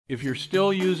If you're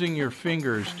still using your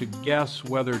fingers to guess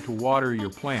whether to water your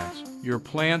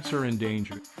plants are in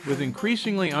danger. With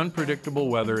increasingly unpredictable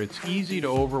weather, it's easy to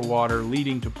overwater,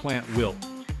 leading to plant wilt.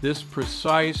 This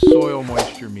precise soil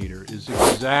moisture meter is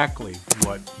exactly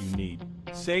what you need.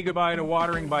 Say goodbye to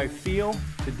watering by feel.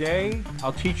 Today,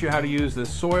 I'll teach you how to use the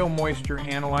soil moisture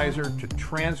analyzer to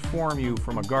transform you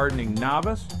from a gardening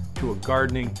novice to a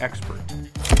gardening expert.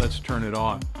 Let's turn it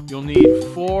on. You'll need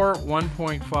 4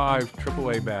 1.5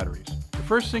 AAA batteries. The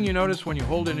first thing you notice when you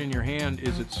hold it in your hand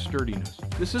is its sturdiness.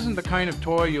 This isn't the kind of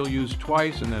toy you'll use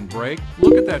twice and then break.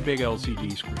 Look at that big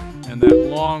LCD screen and that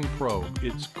long probe.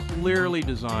 It's clearly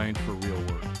designed for real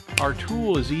work. Our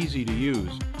tool is easy to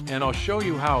use, and I'll show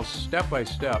you how step by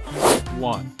step.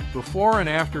 1. Before and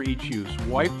after each use,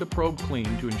 wipe the probe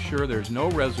clean to ensure there's no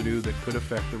residue that could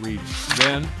affect the reading.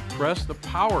 Then press the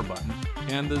power button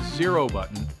and the 0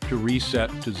 button to reset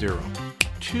to 0.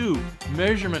 2.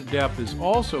 Measurement depth is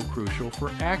also crucial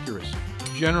for accuracy.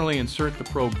 Generally insert the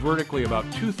probe vertically about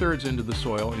 2/3 into the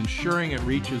soil, ensuring it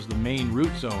reaches the main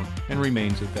root zone and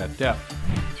remains at that depth.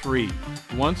 3.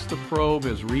 Once the probe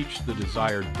has reached the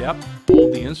desired depth,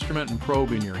 hold the instrument and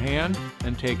probe in your hand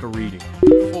and take a reading.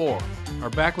 4. Our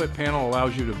backlit panel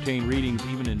allows you to obtain readings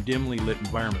even in dimly lit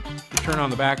environments. To turn on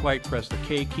the backlight, press the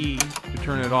K key. To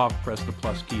turn it off, press the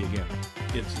plus key again.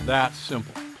 It's that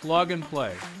simple. Plug and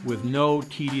play with no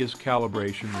tedious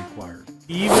calibration required.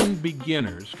 Even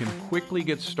beginners can quickly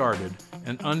get started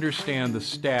and understand the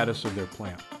status of their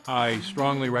plant. I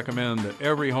strongly recommend that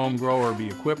every home grower be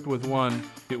equipped with one.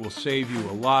 It will save you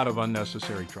a lot of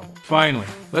unnecessary trouble. Finally,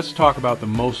 let's talk about the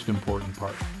most important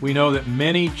part. We know that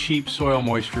many cheap soil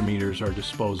moisture meters are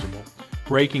disposable,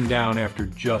 breaking down after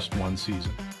just one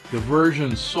season. The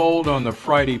version sold on the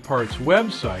FridayParts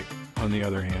website, on the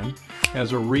other hand,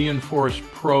 has a reinforced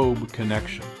probe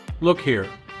connection. Look here.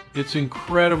 It's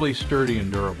incredibly sturdy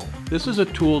and durable. This is a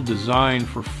tool designed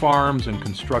for farms and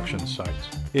construction sites.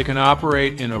 It can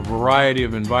operate in a variety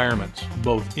of environments,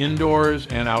 both indoors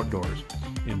and outdoors,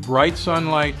 in bright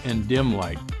sunlight and dim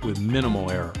light with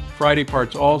minimal error.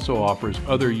 FridayParts also offers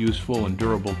other useful and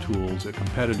durable tools at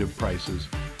competitive prices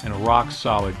and a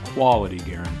rock-solid quality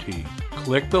guarantee.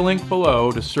 Click the link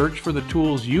below to search for the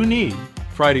tools you need.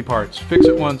 FridayParts. Fix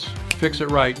it once, fix it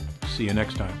right. See you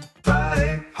next time.